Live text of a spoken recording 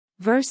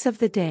Verse of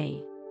the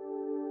day.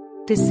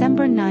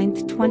 December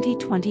 9th,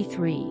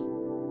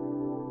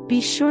 2023.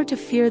 Be sure to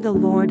fear the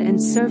Lord and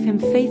serve Him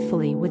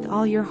faithfully with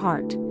all your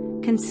heart.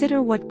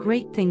 Consider what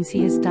great things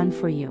He has done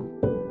for you.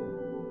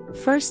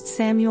 1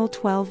 Samuel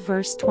 12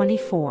 verse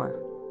 24.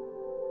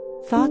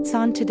 Thoughts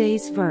on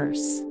today's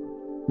verse.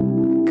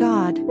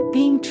 God,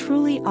 being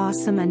truly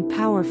awesome and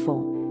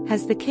powerful,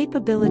 has the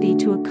capability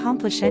to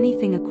accomplish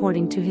anything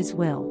according to His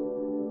will.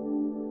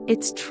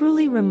 It's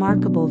truly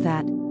remarkable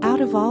that,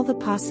 out of all the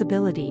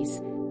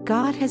possibilities,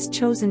 God has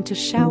chosen to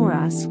shower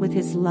us with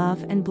His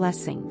love and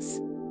blessings.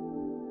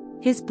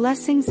 His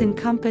blessings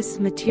encompass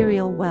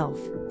material wealth,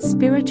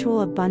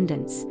 spiritual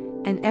abundance,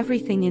 and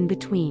everything in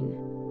between.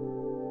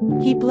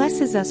 He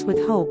blesses us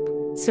with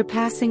hope,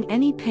 surpassing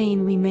any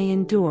pain we may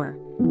endure.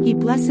 He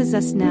blesses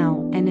us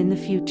now and in the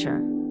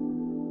future.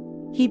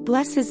 He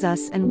blesses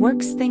us and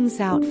works things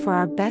out for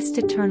our best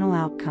eternal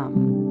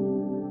outcome.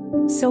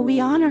 So we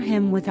honor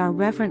Him with our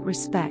reverent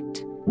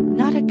respect,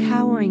 not a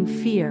cowering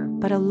fear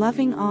but a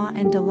loving awe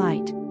and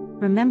delight,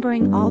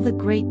 remembering all the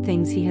great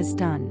things He has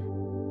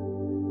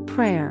done.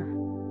 Prayer.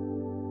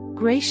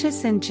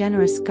 Gracious and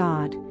generous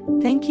God,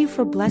 thank You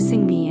for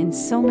blessing me in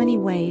so many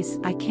ways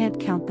I can't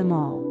count them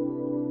all.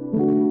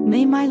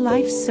 May my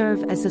life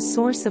serve as a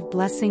source of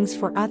blessings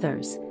for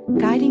others,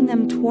 guiding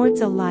them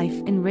towards a life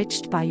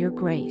enriched by Your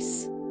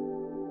grace.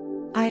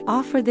 I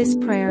offer this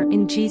prayer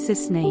in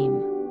Jesus'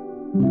 name.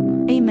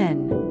 Amen.